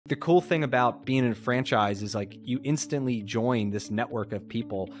the cool thing about being in a franchise is like you instantly join this network of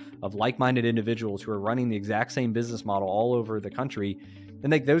people, of like-minded individuals who are running the exact same business model all over the country.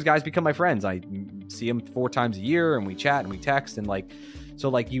 And like those guys become my friends. I see them 4 times a year and we chat and we text and like, so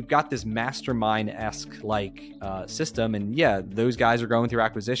like you've got this mastermind-esque like system. And yeah, those guys are going through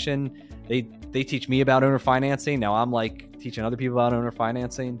acquisition. They teach me about owner financing. Now I'm like teaching other people about owner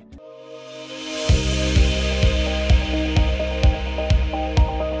financing.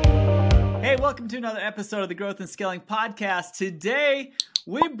 Hey, welcome to another episode of the Growth and Scaling Podcast. Today,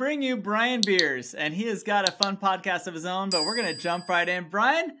 we bring you Brian Beers, and he has got a fun podcast of his own, but we're going to jump right in.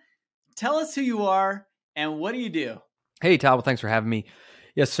 Brian, tell us who you are and what do you do? Hey, Todd. Well, thanks for having me.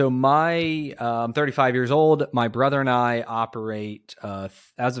 Yeah, so I'm 35 years old. My brother and I operate,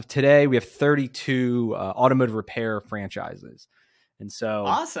 as of today, we have 32 automotive repair franchises. And so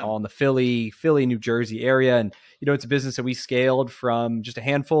awesome. All in the Philly, New Jersey area. And, you know, it's a business that we scaled from just a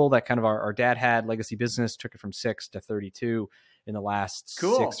handful that kind of our dad had legacy business, took it from 6 to 32 in the last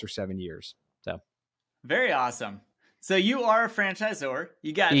 6 or 7 years. So very awesome. So you are a franchisor.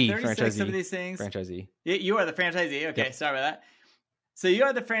 You got 36 of these things. Franchisee. You are the franchisee. Okay, yep. Sorry about that. So you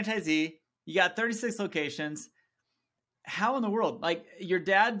are the franchisee. You got 36 locations. How in the world? Like your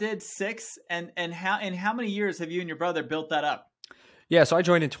dad did 6, and how in how many years have you and your brother built that up? Yeah, so I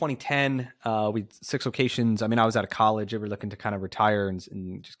joined in 2010. We had 6 locations. I mean, I was out of college. They were looking to kind of retire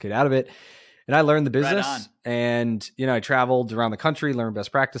and just get out of it. And I learned the business. Right on. And, you know, I traveled around the country, learned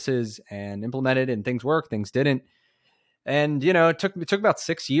best practices and implemented, and things worked, things didn't. And, you know, it took about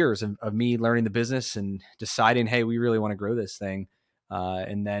 6 years of me learning the business and deciding, hey, we really want to grow this thing.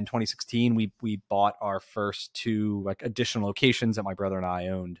 And then 2016, we bought our first 2 like additional locations that my brother and I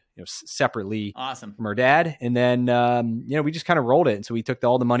owned, you know, separately. Awesome. From our dad. And then, you know, we just kind of rolled it. And so we took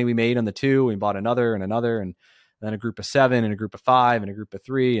all the money we made on the 2, we bought another, and then a group of 7 and a group of 5 and a group of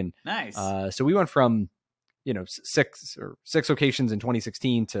 3. And nice. So we went from, you know, 6 locations in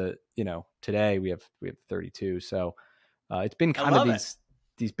 2016 to, you know, today we have 32. So it's been kind of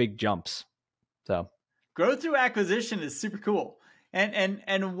these big jumps. So growth through acquisition is super cool.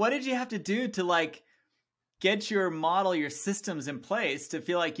 And what did you have to do to like get your model, your systems in place to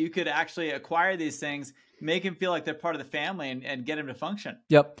feel like you could actually acquire these things, make them feel like they're part of the family and get them to function?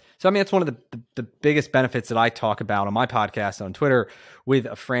 Yep. So, I mean, it's one of the biggest benefits that I talk about on my podcast, on Twitter, with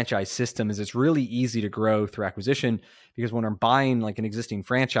a franchise system is it's really easy to grow through acquisition, because when I'm buying like an existing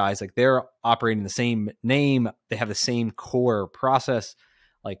franchise, like they're operating the same name, they have the same core process,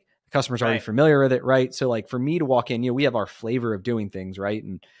 like customers are already familiar with it, right? So like for me to walk in, you know, we have our flavor of doing things, right?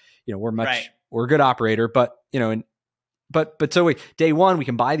 And, you know, we're a good operator, but, you know, so day one, we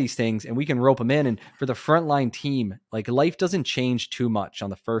can buy these things and we can rope them in. And for the frontline team, like life doesn't change too much on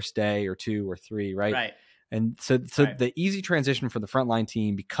the first day or 2 or 3, right? Right. And so the easy transition for the frontline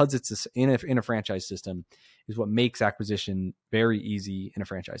team, because it's in a franchise system, is what makes acquisition very easy in a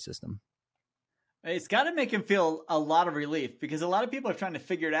franchise system. It's got to make them feel a lot of relief, because a lot of people are trying to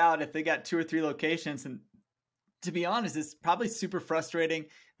figure it out if they got 2 or 3 locations. And to be honest, it's probably super frustrating.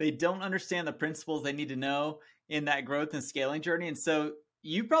 They don't understand the principles they need to know in that growth and scaling journey. And so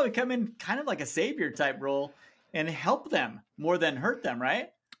you probably come in kind of like a savior type role and help them more than hurt them,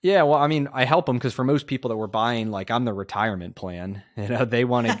 right? Yeah, well, I mean, I help them because for most people that we're buying, like I'm the retirement plan. You know,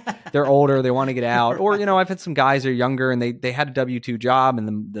 they're older, they want to get out. Or, you know, I've had some guys that are younger and they had a W-2 job,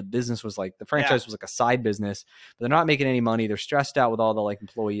 and the business was like, the franchise was like a side business, but they're not making any money. They're stressed out with all the like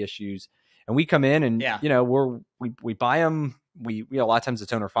employee issues. And we come in and, you know, we buy them. We a lot of times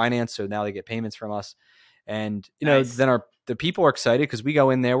it's owner finance, so now they get payments from us. And, you know, then the people are excited because we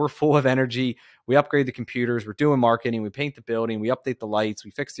go in there, we're full of energy. We upgrade the computers, we're doing marketing, we paint the building, we update the lights,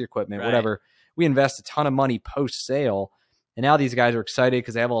 we fix the equipment, whatever. We invest a ton of money post sale. And now these guys are excited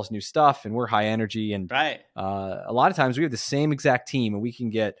because they have all this new stuff and we're high energy. And a lot of times we have the same exact team and we can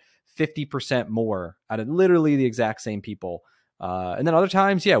get 50% more out of literally the exact same people. And then other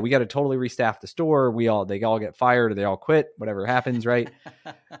times, we got to totally restaff the store. They all get fired or they all quit, whatever happens. Right.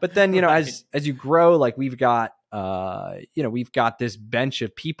 But then, you know, as you grow, like we've got this bench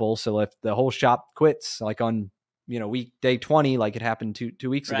of people. So if the whole shop quits, like on, you know, week day 20, like it happened 2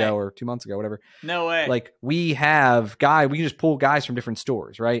 weeks ago or 2 months ago, whatever. No way. Like we can just pull guys from different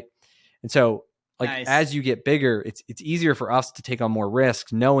stores. Right. And so like, as you get bigger, it's easier for us to take on more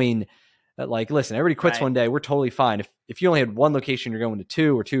risks, knowing that, like, listen, everybody quits one day. We're totally fine. If you only had 1 location, you're going to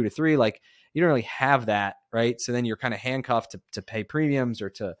 2 or 2 to 3, like you don't really have that. Right. So then you're kind of handcuffed to pay premiums or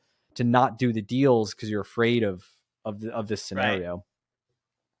to not do the deals because you're afraid of this scenario.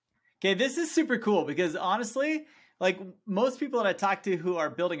 Right. Okay. This is super cool because honestly, like most people that I talk to who are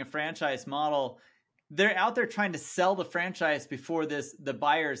building a franchise model, they're out there trying to sell the franchise before the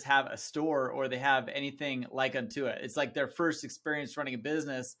buyers have a store or they have anything like unto it. It's like their first experience running a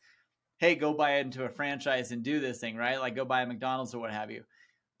business. Hey, go buy into a franchise and do this thing, right? Like go buy a McDonald's or what have you.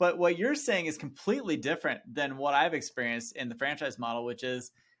 But what you're saying is completely different than what I've experienced in the franchise model, which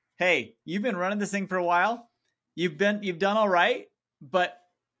is, hey, you've been running this thing for a while. You've done all right, but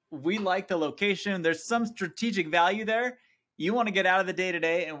we like the location. There's some strategic value there. You want to get out of the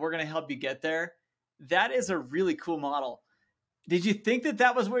day-to-day and we're going to help you get there. That is a really cool model. Did you think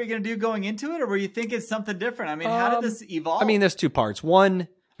that was what you're going to do going into it, or were you thinking something different? I mean, how did this evolve? I mean, there's two parts. One,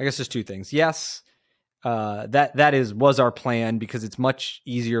 I guess there's two things. Yes, that was our plan because it's much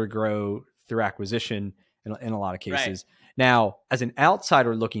easier to grow through acquisition in a lot of cases. Right. Now, as an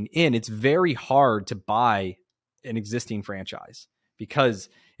outsider looking in, it's very hard to buy an existing franchise because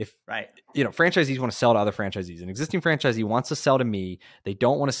if franchisees want to sell to other franchisees, an existing franchisee wants to sell to me, they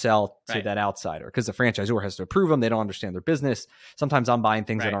don't want to sell to that outsider because the franchisor has to approve them. They don't understand their business. Sometimes I'm buying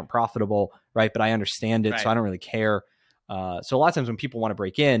things that aren't profitable, right? But I understand it, so I don't really care. So a lot of times when people want to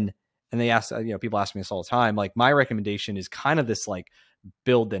break in and they ask, people ask me this all the time, like my recommendation is kind of this like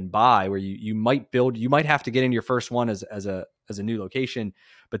build and buy where you might have to get in your first one as a new location,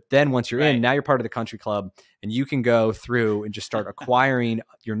 but then once you're in, now you're part of the country club and you can go through and just start acquiring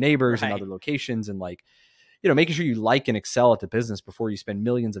your neighbors and other locations and like, making sure you like and excel at the business before you spend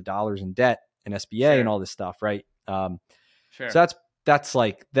millions of dollars in debt and SBA and all this stuff. Right. So that's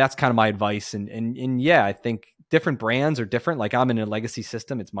kind of my advice. And yeah, I think different brands are different. Like I'm in a legacy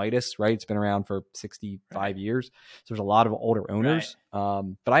system. It's Midas, right? It's been around for 65 years. So there's a lot of older owners.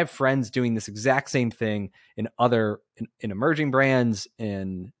 But I have friends doing this exact same thing in emerging brands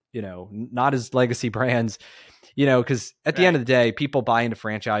and, not as legacy brands, because at the end of the day, people buy into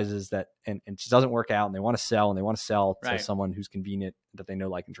franchises that, and it just doesn't work out and they want to sell to someone who's convenient that they know,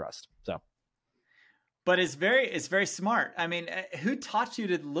 like, and trust. So. But it's very smart. I mean, who taught you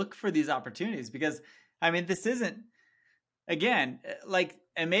to look for these opportunities? Because I mean, this isn't, again, like,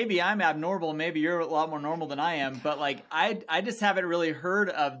 and maybe I'm abnormal. Maybe you're a lot more normal than I am. But like, I just haven't really heard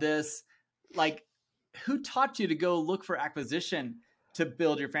of this. Like, who taught you to go look for acquisition to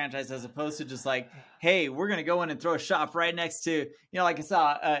build your franchise as opposed to just like, hey, we're going to go in and throw a shop right next to, like I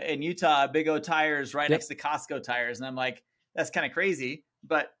saw in Utah, Big O Tires right next to Costco tires. And I'm like, that's kind of crazy,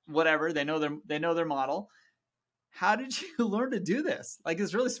 but whatever. They know their model. How did you learn to do this? Like,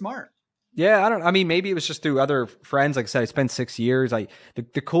 it's really smart. Yeah, maybe it was just through other friends. Like I said, I spent 6 years.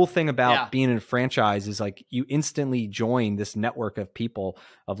 The cool thing about being in a franchise is like you instantly join this network of people,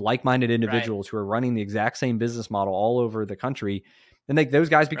 of like-minded individuals who are running the exact same business model all over the country. And like those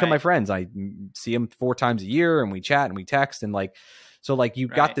guys become my friends. I see them 4 times a year and we chat and we text and like, so like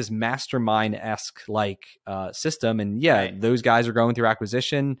you've got this mastermind-esque like system. And those guys are going through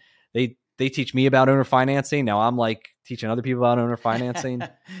acquisition. They teach me about owner financing. Now I'm like teaching other people about owner financing.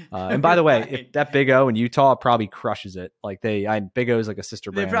 And by the way, if that Big O in Utah probably crushes it. Like Big O is like a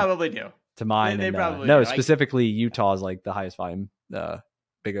sister brand. They probably do. To mine. They probably do. Specifically Utah is like the highest volume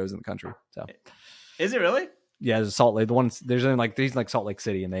Big O's in the country. So is it really? Yeah, there's Salt Lake. There's like Salt Lake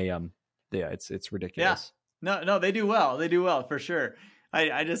City, and they it's ridiculous. Yeah. No, they do well. They do well for sure.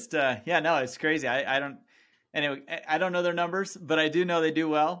 I just it's crazy. Anyway, I don't know their numbers, but I do know they do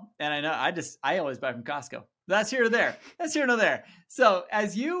well. And I know I always buy from Costco. That's here or there. That's here or there. So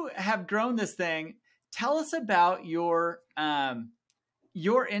as you have grown this thing, tell us about your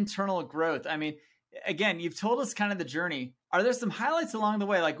internal growth. I mean, again, you've told us kind of the journey. Are there some highlights along the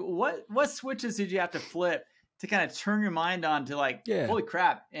way? Like what switches did you have to flip to kind of turn your mind on to like, holy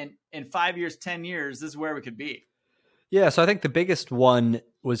crap, in 5 years, 10 years, this is where we could be? Yeah, so I think the biggest one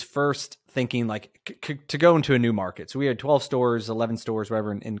was first thinking like to go into a new market. So we had 12 stores, 11 stores,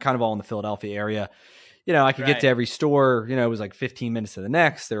 whatever, and kind of all in the Philadelphia area. I could get to every store, it was like 15 minutes to the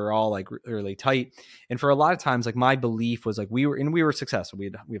next. They were all like really tight. And for a lot of times, like my belief was like we were successful. We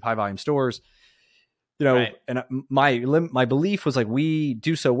have high volume stores, and my belief was like we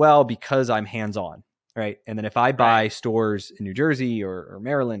do so well because I'm hands-on, right? And then if I buy stores in New Jersey or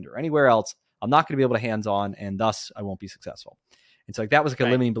Maryland or anywhere else, I'm not going to be able to hands-on, and thus I won't be successful. And so like that was like a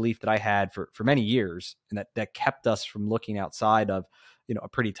limiting belief that I had for many years, and that kept us from looking outside of a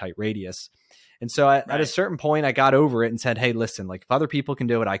pretty tight radius. And so at a certain point, I got over it and said, hey, listen, like if other people can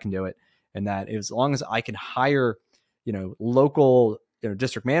do it, I can do it. And that as long as I can hire, local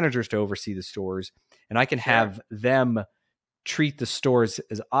district managers to oversee the stores, and I can have them treat the stores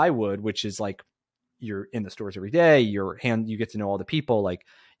as I would, which is like you're in the stores every day, you get to know all the people, like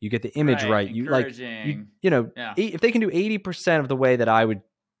you get the image right. You like, if they can do 80% of the way that I would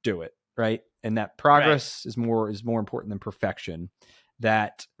do it, right? And that progress is more important than perfection.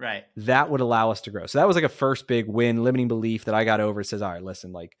 that right. that would allow us to grow. So that was like a first big win, limiting belief that I got over. It says, all right,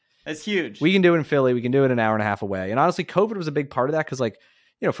 listen, like that's huge. We can do it in Philly. We can do it an hour and a half away. And honestly, COVID was a big part of that. Cause like,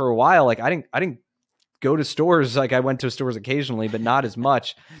 you know, for a while, like I didn't go to stores. Like I went to stores occasionally, but not as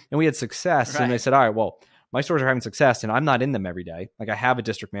much. And we had success. Right. And they said, all right, well, my stores are having success and I'm not in them every day. Like I have a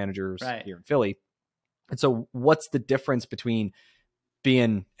district manager here in Philly. And so what's the difference between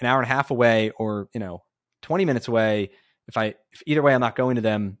being an hour and a half away or, you know, 20 minutes away? If either way, I'm not going to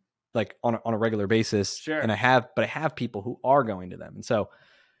them like on a regular basis. Sure. And I have people who are going to them. And so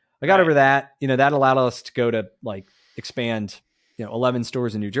I got over that, you know, that allowed us to go to like expand, you know, 11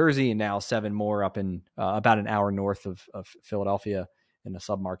 stores in New Jersey and now 7 more up in about an hour north of Philadelphia in a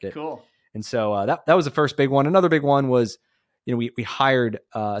submarket. Cool. And so that was the first big one. Another big one was, you know, we hired,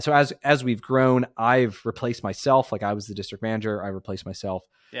 so as we've grown, I've replaced myself. Like I was the district manager. I replaced myself.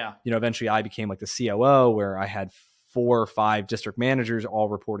 Yeah. You know, eventually I became like the COO where I had 4 or 5 district managers all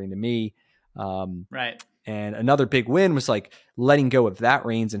reporting to me. Right. And another big win was like letting go of that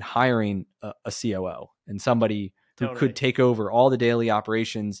reins and hiring a COO and somebody who could take over all the daily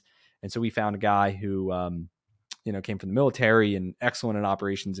operations. And so we found a guy who, you know, came from the military and excellent in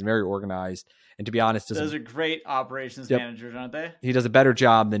operations and very organized. And to be honest, those are great operations managers, aren't they? He does a better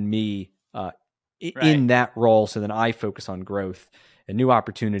job than me in that role. So then I focus on growth and new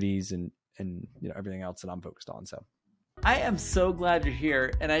opportunities and you know, everything else that I'm focused on. So I am so glad you're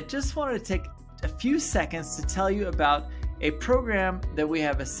here. And I just wanted to take a few seconds to tell you about a program that we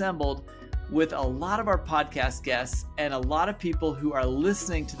have assembled with a lot of our podcast guests and a lot of people who are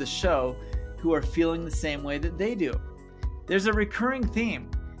listening to the show who are feeling the same way that they do. There's a recurring theme.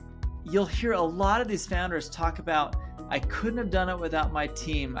 You'll hear a lot of these founders talk about, I couldn't have done it without my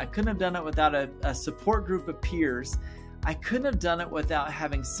team. I couldn't have done it without a support group of peers. I couldn't have done it without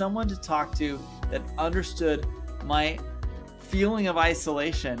having someone to talk to that understood my feeling of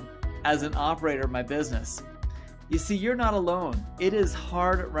isolation as an operator of my business. You see, you're not alone. It is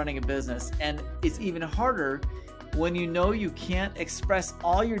hard running a business, and it's even harder when you know you can't express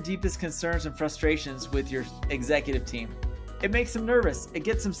all your deepest concerns and frustrations with your executive team. It makes them nervous. It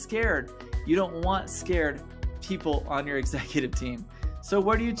gets them scared. You don't want scared people on your executive team. So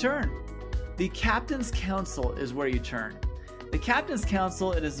where do you turn? The Captain's Council is where you turn. The Captain's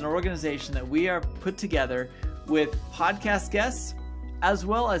Council, it is an organization that we are put together with podcast guests, as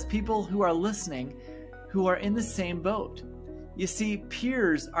well as people who are listening who are in the same boat. You see,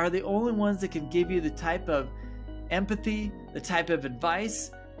 peers are the only ones that can give you the type of empathy, the type of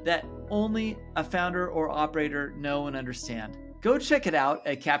advice that only a founder or operator know and understand. Go check it out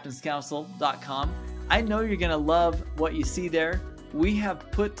at captainscouncil.com. I know you're going to love what you see there. We have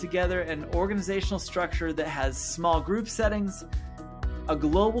put together an organizational structure that has small group settings, a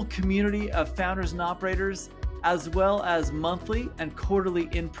global community of founders and operators, as well as monthly and quarterly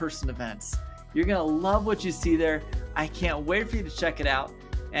in-person events. You're going to love what you see there. I can't wait for you to check it out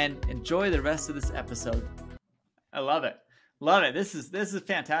and enjoy the rest of this episode. I love it. Love it. This is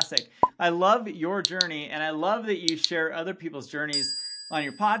fantastic. I love your journey, and I love that you share other people's journeys on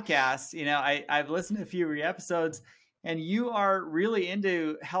your podcast. You know, I've listened to a few of your episodes, and you are really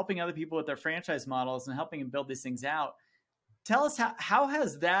into helping other people with their franchise models and helping them build these things out. Tell us how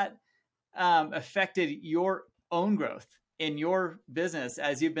has that affected your own growth in your business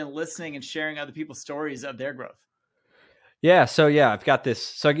as you've been listening and sharing other people's stories of their growth? Yeah. So I've got this.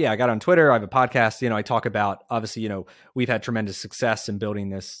 So I got on Twitter. I have a podcast. You know, I talk about, obviously, you know, we've had tremendous success in building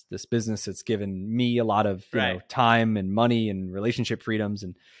this business. It's given me a lot of, you know, time and money and relationship freedoms.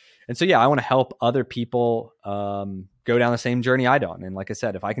 And so, I want to help other people go down the same journey I done. And like I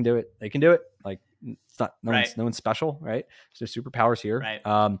said, if I can do it, they can do it. Like it's not, no one's special, right? So there's superpowers here. Right.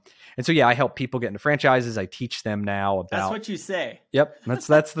 And so, I help people get into franchises. I teach them now about. That's what you say. Yep.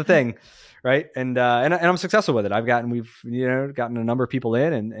 That's the thing. Right. And I'm successful with it. We've gotten a number of people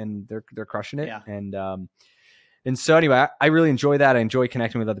in and they're crushing it. Yeah. And so anyway, I really enjoy that. I enjoy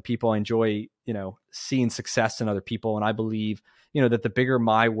connecting with other people. I enjoy, seeing success in other people. And I believe, that the bigger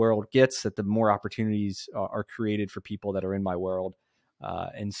my world gets, that the more opportunities are created for people that are in my world.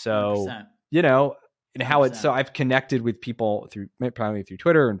 And so, 100%. And how it's, so I've connected with people primarily through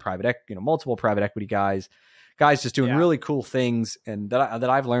Twitter and multiple private equity guys just doing really cool things and that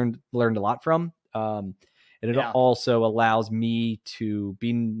I've learned a lot from. And it also allows me to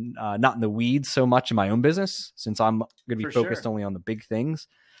be not in the weeds so much in my own business, since I'm going to be focused only on the big things.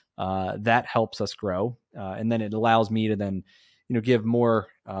 That helps us grow. And then it allows me to then, give more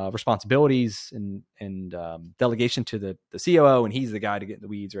responsibilities and delegation to the COO, and he's the guy to get in the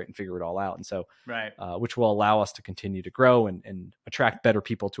weeds, right, and figure it all out. And so, which will allow us to continue to grow and attract better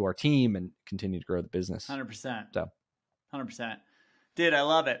people to our team and continue to grow the business. 100%. So, 100%. Dude, I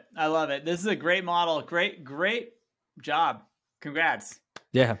love it. I love it. This is a great model. Great job. Congrats.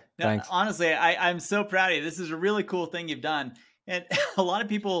 Yeah, now, thanks. Honestly, I'm so proud of you. This is a really cool thing you've done. And a lot of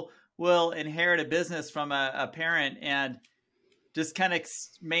people will inherit a business from a parent, and just kind of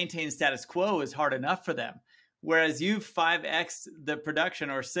maintain status quo is hard enough for them. Whereas you've 5x the production,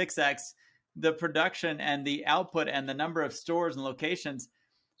 or 6x the production and the output and the number of stores and locations.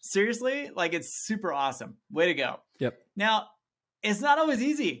 Seriously, like, it's super awesome. Way to go. Yep. Now, it's not always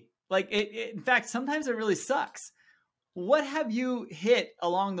easy. Like, in fact, sometimes it really sucks. What have you hit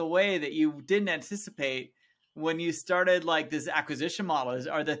along the way that you didn't anticipate when you started like this acquisition model?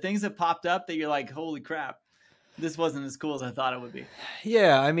 Are there things that popped up that you're like, holy crap, this wasn't as cool as I thought it would be?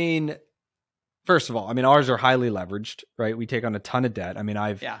 Yeah. I mean, first of all, I mean, ours are highly leveraged, right? We take on a ton of debt. I mean,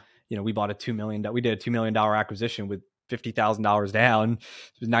 we bought we did a $2 million acquisition with $50,000 down.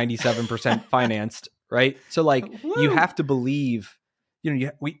 It was 97% financed, right? So like, you have to believe,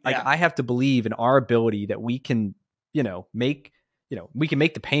 I have to believe in our ability that we can, we can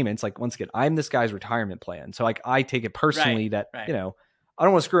make the payments. Like, once again, I'm this guy's retirement plan. So like, I take it personally that, I don't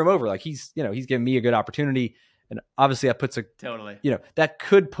want to screw him over. Like, he's giving me a good opportunity. And obviously that puts that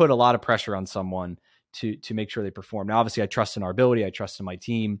could put a lot of pressure on someone to make sure they perform. Now, obviously I trust in our ability. I trust in my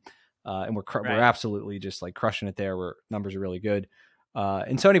team. And we're absolutely just like crushing it there, where numbers are really good.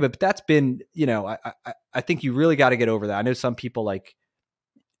 And so anyway, but that's been, I think you really got to get over that. I know some people like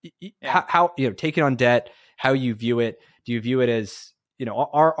how taking on debt, how you view it. Do you view it as,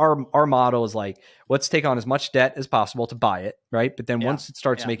 our model is like, let's take on as much debt as possible to buy it. Right. But then once it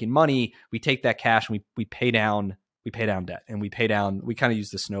starts making money, we take that cash and we pay down debt, and we kind of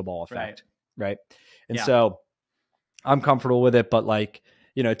use the snowball effect. Right. And so I'm comfortable with it, but like,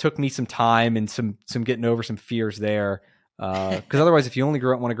 it took me some time and some getting over some fears there. Cause otherwise, if you only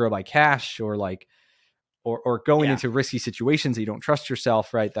want to grow by cash, or like, or going into risky situations that you don't trust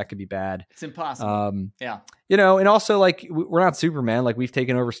yourself, right, that could be bad. It's impossible. And also, like, we're not Superman. Like, we've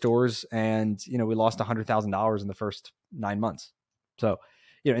taken over stores, and we lost $100,000 in the first 9 months. So,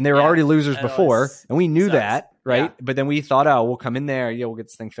 and they were already losers before, and we knew that, right? But then we thought, oh, we'll come in there, we'll get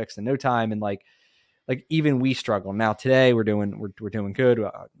this thing fixed in no time, and like even we struggle. Now today we're doing good.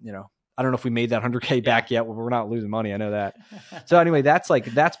 I don't know if we made that 100K back yet. We're not losing money. I know that. So anyway, that's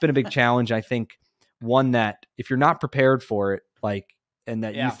been a big challenge. I think one that if you're not prepared for it, like, and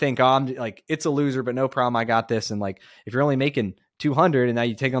that you think, oh, I'm like, it's a loser, but no problem, I got this. And like, if you're only making 200 and now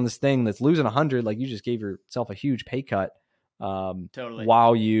you take on this thing that's losing 100, like, you just gave yourself a huge pay cut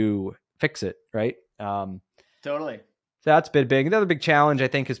while you fix it. Right. Totally. So that's been big. Another big challenge, I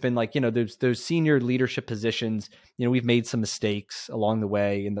think, has been like, those senior leadership positions. We've made some mistakes along the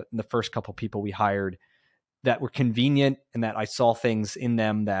way in the first couple of people we hired that were convenient, and that I saw things in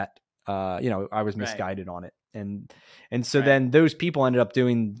them that, I was misguided on it. And so then those people ended up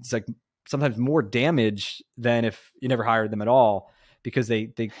doing like sometimes more damage than if you never hired them at all, because they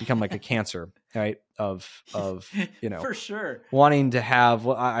become like a cancer, right? Of for sure, wanting to have,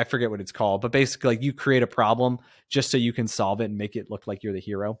 I forget what it's called, but basically like you create a problem just so you can solve it and make it look like you're the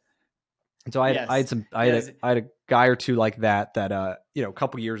hero. And so I had a guy or two like that, a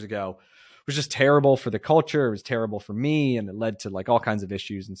couple years ago was just terrible for the culture. It was terrible for me, and it led to like all kinds of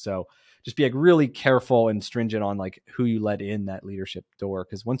issues. And so just be like really careful and stringent on like who you let in that leadership door,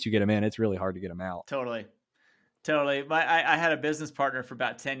 because once you get them in, it's really hard to get them out. Totally. I had a business partner for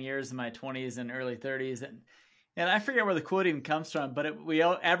about 10 years in my 20s and early 30s. And I forget where the quote even comes from, but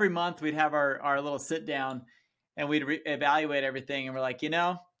every month we'd have our little sit down, and we'd evaluate everything. And we're like,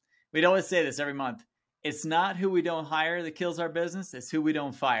 we'd always say this every month: it's not who we don't hire that kills our business, it's who we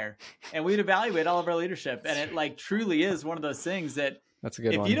don't fire. And we'd evaluate all of our leadership. And it like truly is one of those things that, that's a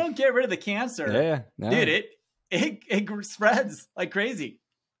good one. If you don't get rid of the cancer, dude, it spreads like crazy.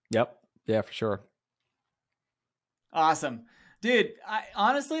 Yep. Yeah, for sure. Awesome. Dude,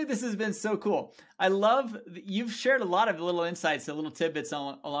 honestly, this has been so cool. I love, you've shared a lot of little insights and little tidbits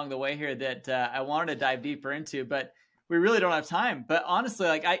along the way here that I wanted to dive deeper into, but we really don't have time. But honestly,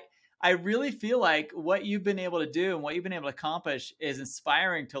 like I really feel like what you've been able to do and what you've been able to accomplish is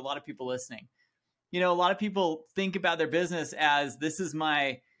inspiring to a lot of people listening. A lot of people think about their business as this is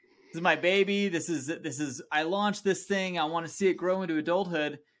my baby. This is I launched this thing. I want to see it grow into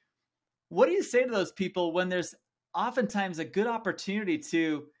adulthood. What do you say to those people when there's oftentimes a good opportunity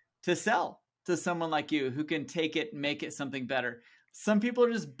to sell to someone like you who can take it and make it something better? Some people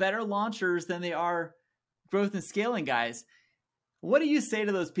are just better launchers than they are growth and scaling guys. What do you say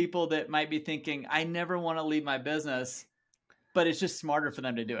to those people that might be thinking, I never want to leave my business, but it's just smarter for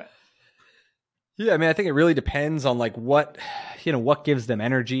them to do it? Yeah, I mean, I think it really depends on like what gives them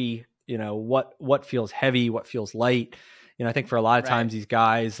energy, what feels heavy, what feels light. I think for a lot of Right. times these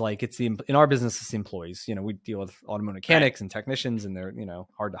guys, like in our business, it's the employees. We deal with automotive mechanics and technicians, and they're,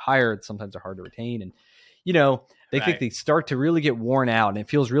 hard to hire. Sometimes they're hard to retain. And, they think they start to really get worn out, and it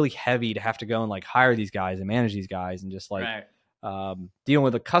feels really heavy to have to go and like hire these guys and manage these guys and just like dealing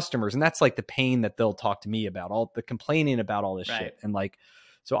with the customers. And that's like the pain that they'll talk to me about, all the complaining about all this shit. And like,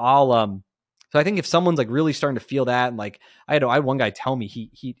 so so I think if someone's like really starting to feel that, and like I had one guy tell me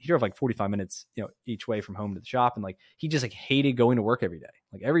he drove like 45 minutes, each way from home to the shop, and like he just like hated going to work every day.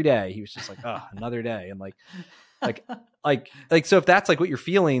 Like every day he was just like, oh, another day. And like so if that's like what you're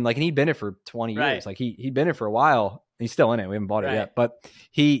feeling, like, and he'd been it for 20 years, like he'd been it for a while, and he's still in it. We haven't bought it yet, but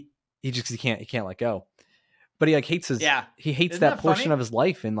he can't let go. But he like hates he hates that portion funny? Of his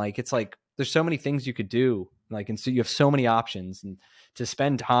life, and like it's like there's so many things you could do, like, and so you have so many options, and to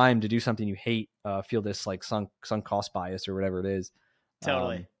spend time to do something you hate, feel this like sunk cost bias or whatever it is.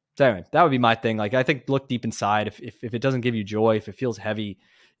 Totally. So anyway, that would be my thing. Like I think look deep inside. If it doesn't give you joy, if it feels heavy,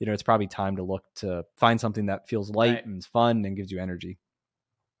 it's probably time to look to find something that feels light and fun and gives you energy.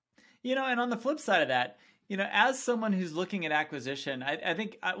 And on the flip side of that, as someone who's looking at acquisition, I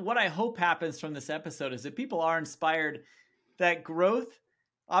think what I hope happens from this episode is that people are inspired that growth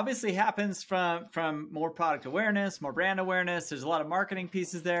obviously happens from more product awareness, more brand awareness. There's a lot of marketing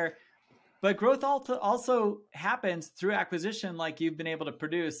pieces there, but growth also happens through acquisition, like you've been able to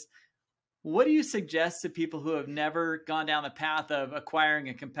produce. What do you suggest to people who have never gone down the path of acquiring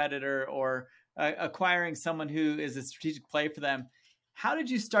a competitor or acquiring someone who is a strategic play for them? How did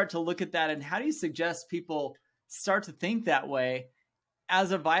you start to look at that, and how do you suggest people start to think that way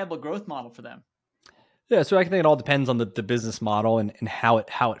as a viable growth model for them? Yeah, so I think it all depends on the business model and how it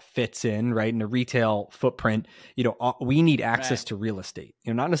fits in, right? In a retail footprint, we need access to real estate.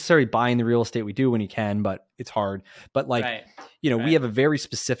 Not necessarily buying the real estate. We do when you can, but it's hard. But like, we have a very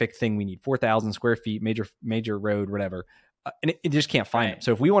specific thing we need: 4,000 square feet, major road, whatever. And it just can't find them.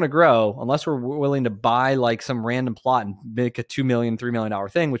 So if we want to grow, unless we're willing to buy like some random plot and make a $2 million, $3 million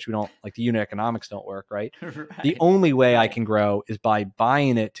thing, which we don't, like, the unit economics don't work, right? The only way I can grow is by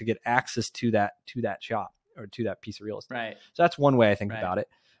buying it to get access to that shop or to that piece of real estate. Right. So that's one way I think about it.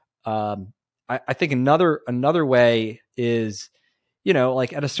 I think another way is,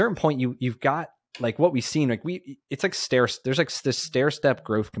 like at a certain point you've got, like what we've seen, like it's like there's like this stair step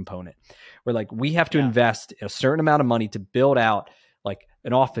growth component where like we have to invest a certain amount of money to build out like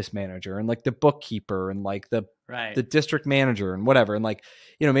an office manager and like the bookkeeper and like the district manager and whatever. And like,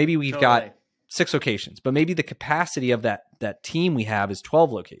 maybe we've got 6 locations, but maybe the capacity of that team we have is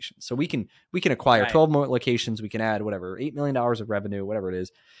 12 locations. So we can acquire 12 more locations. We can add whatever, $8 million of revenue, whatever it is.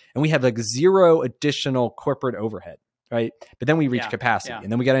 And we have like 0 additional corporate overhead. Right. But then we reach capacity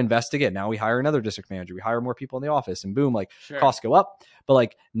and then we got to invest again. Now we hire another district manager. We hire more people in the office, and boom, like costs go up. But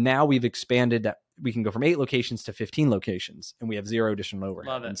like now we've expanded that we can go from 8 locations to 15 locations, and we have 0 additional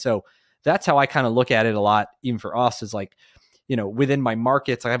overhead. And so that's how I kind of look at it a lot, even for us, is like, within my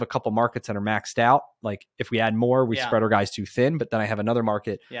markets, I have a couple markets that are maxed out. Like if we add more, we spread our guys too thin. But then I have another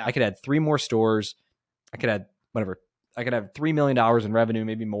market. I could add 3 more stores. I could add whatever. I could have $3 million in revenue,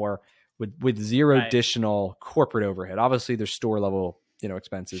 maybe more, with 0 additional corporate overhead. Obviously there's store level,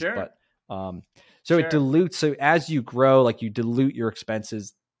 expenses, but it dilutes. So as you grow, like you dilute your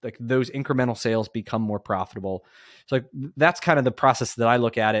expenses, like those incremental sales become more profitable. So like, that's kind of the process that I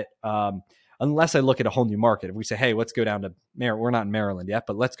look at it. Unless I look at a whole new market. If we say, hey, let's go down to Maryland, we're not in Maryland yet,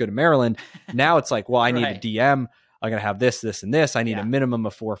 but let's go to Maryland. Now it's like, well, I need a DM. I'm going to have this, this, and this. I need a minimum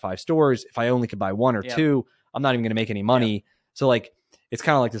of 4 or 5 stores. If I only could buy 1 or 2, I'm not even going to make any money. So like, it's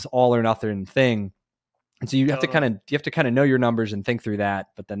kind of like this all or nothing thing. And so you have to kind of know your numbers and think through that.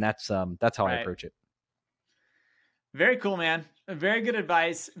 But then that's how I approach it. Very cool, man. Very good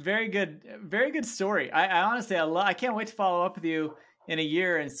advice. Very good story. I honestly, I can't wait to follow up with you in a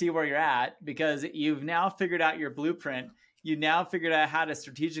year and see where you're at, because you've now figured out your blueprint. You now figured out how to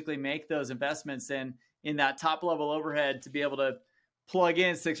strategically make those investments in that top level overhead to be able to plug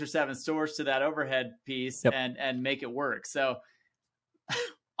in 6 or 7 stores to that overhead piece and make it work. So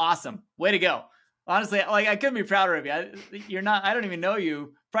awesome. Way to go. Honestly, like, I couldn't be prouder of you. I don't even know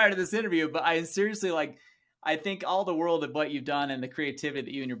you prior to this interview, but I seriously, like, I think all the world of what you've done and the creativity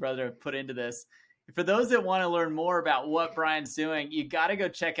that you and your brother have put into this. For those that want to learn more about what Brian's doing, you got to go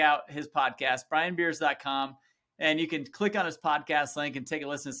check out his podcast, brianbeers.com. And you can click on his podcast link and take a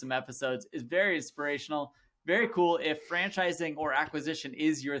listen to some episodes. It's very inspirational, very cool if franchising or acquisition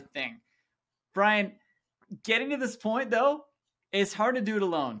is your thing. Brian, getting to this point, though, it's hard to do it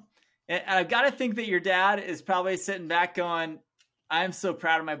alone. And I've got to think that your dad is probably sitting back going, I'm so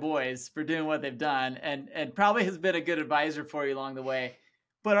proud of my boys for doing what they've done, and probably has been a good advisor for you along the way.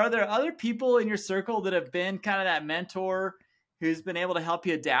 But are there other people in your circle that have been kind of that mentor who's been able to help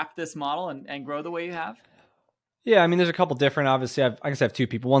you adapt this model and grow the way you have? Yeah, I mean, there's a couple different, obviously, I guess I have two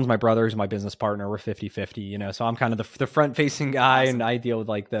people. One's my brother, who's my business partner. We're 50-50, so I'm kind of the front-facing guy, awesome. And I deal with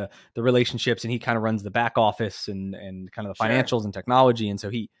like the relationships, and he kind of runs the back office and kind of the financials and technology. And so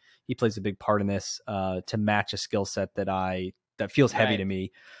he plays a big part in this to match a skill set that feels heavy to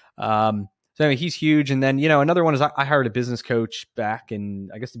me. So anyway, he's huge. And then, another one is I hired a business coach back in,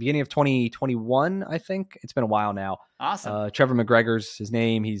 I guess, the beginning of 2021, I think. It's been a while now. Awesome. Trevor McGregor's his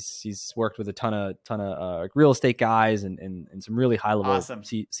name. He's worked with a ton of real estate guys and some really high level awesome.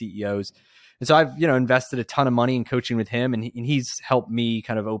 CEOs. And so I've, invested a ton of money in coaching with him, and he's helped me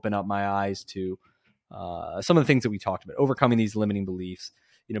kind of open up my eyes to some of the things that we talked about, overcoming these limiting beliefs,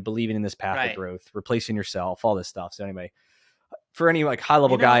 believing in this path of growth, replacing yourself, all this stuff. So anyway, for any like high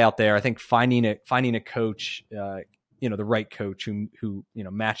level guy out there, I think finding a coach, the right coach who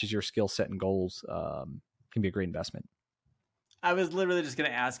matches your skill set and goals can be a great investment. I was literally just going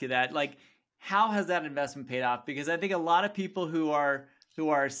to ask you that, like, how has that investment paid off? Because I think a lot of people who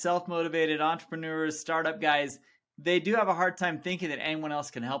are self-motivated entrepreneurs, startup guys, they do have a hard time thinking that anyone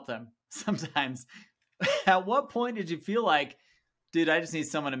else can help them sometimes. At what point did you feel like, dude, I just need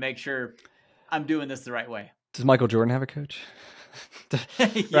someone to make sure I'm doing this the right way? Does Michael Jordan have a coach?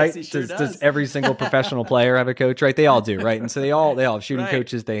 Yes, right? He sure does every single professional player have a coach? Right? They all do, right? And so they all have shooting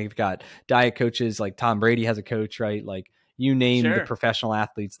coaches. They've got diet coaches, like Tom Brady has a coach, right? Like you name the professional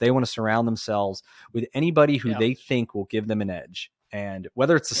athletes, they want to surround themselves with anybody who they think will give them an edge. And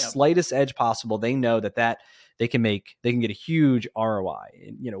whether it's the slightest edge possible, they know that they can get a huge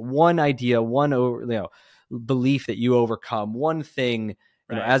ROI. One idea, one belief that you overcome, one thing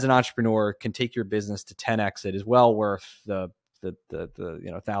as an entrepreneur can take your business to 10x. It is well worth the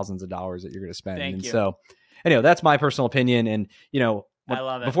thousands of dollars that you're going to spend. So anyway, that's my personal opinion. And, I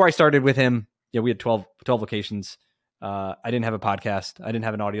love it. Before I started with him, we had 12 locations. I didn't have a podcast. I didn't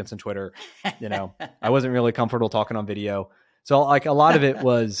have an audience on Twitter. I wasn't really comfortable talking on video. So like a lot of it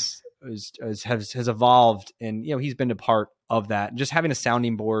has evolved, and, he's been a part of that. Just having a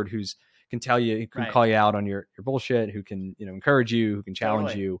sounding board who can tell you, who can call you out on your bullshit, who can, encourage you, who can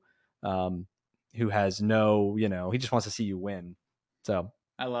challenge you, who has he just wants to see you win. So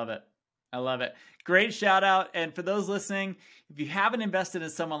I love it. Great shout out. And for those listening, if you haven't invested in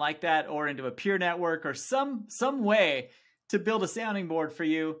someone like that or into a peer network or some way to build a sounding board for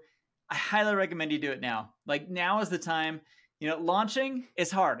you, I highly recommend you do it now. Like now is the time. Launching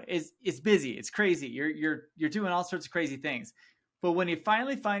is hard. It's busy. It's crazy. You're doing all sorts of crazy things. But when you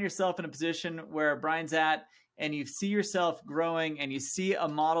finally find yourself in a position where Brian's at and you see yourself growing and you see a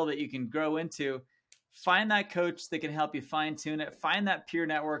model that you can grow into, find that coach that can help you fine tune it. Find that peer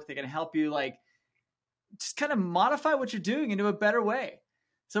network that can help you just kind of modify what you're doing into a better way.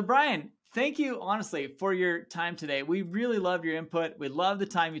 So Brian, thank you honestly for your time today. We really loved your input. We love the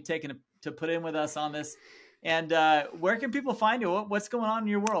time you've taken to put in with us on this. And where can people find you? What's going on in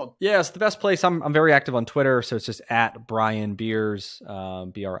your world? Yeah, it's the best place. I'm very active on Twitter, so it's just at Brian Beers,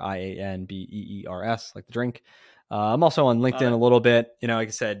 BrianBeers, like the drink. I'm also on LinkedIn a little bit. Like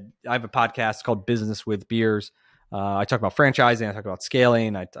I said, I have a podcast called Business with Beers. I talk about franchising. I talk about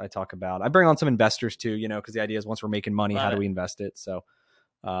scaling. I bring on some investors too, because the idea is once we're making money, how do we invest it? So,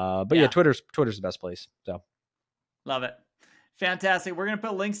 yeah, Twitter's the best place. So, love it. Fantastic. We're going to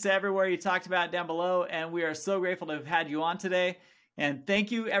put links to everywhere you talked about down below. And we are so grateful to have had you on today. And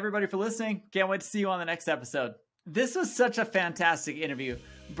thank you everybody for listening. Can't wait to see you on the next episode. This was such a fantastic interview.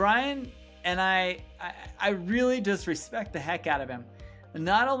 Brian and I really just respect the heck out of him.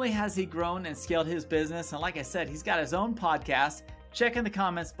 Not only has he grown and scaled his business, and like I said, he's got his own podcast. Check in the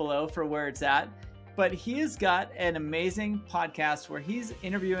comments below for where it's at. But he has got an amazing podcast where he's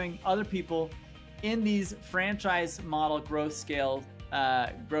interviewing other people in these franchise model growth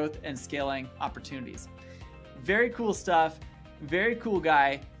and scaling opportunities. Very cool stuff, very cool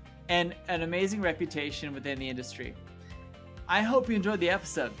guy, and an amazing reputation within the industry. I hope you enjoyed the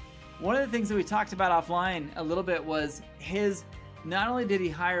episode. One of the things that we talked about offline a little bit was not only did he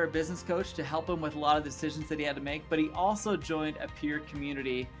hire a business coach to help him with a lot of the decisions that he had to make, but he also joined a peer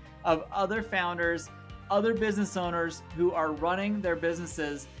community of other founders, other business owners who are running their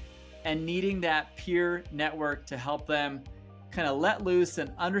businesses and needing that peer network to help them kind of let loose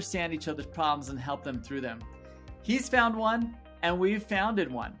and understand each other's problems and help them through them. He's found one, and we've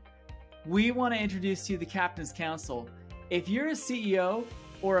founded one. We want to introduce to you the Captain's Council. If you're a CEO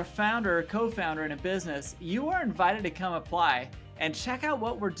or a founder or co-founder in a business, you are invited to come apply and check out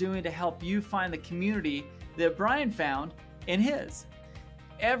what we're doing to help you find the community that Brian found in his.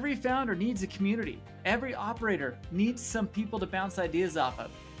 Every founder needs a community. Every operator needs some people to bounce ideas off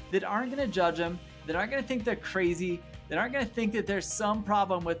of that aren't going to judge them, that aren't going to think they're crazy, that aren't going to think that there's some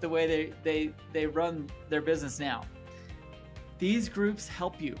problem with the way they run their business now. These groups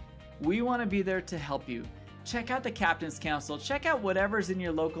help you. We want to be there to help you. Check out the Captain's Council. Check out whatever's in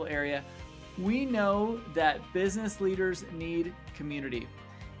your local area. We know that business leaders need community.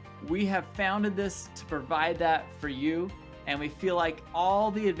 We have founded this to provide that for you, and we feel like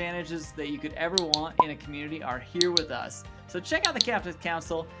all the advantages that you could ever want in a community are here with us. So check out the Captain's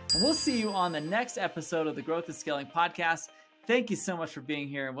Council, and we'll see you on the next episode of the Growth and Scaling podcast. Thank you so much for being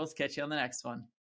here, and we'll catch you on the next one.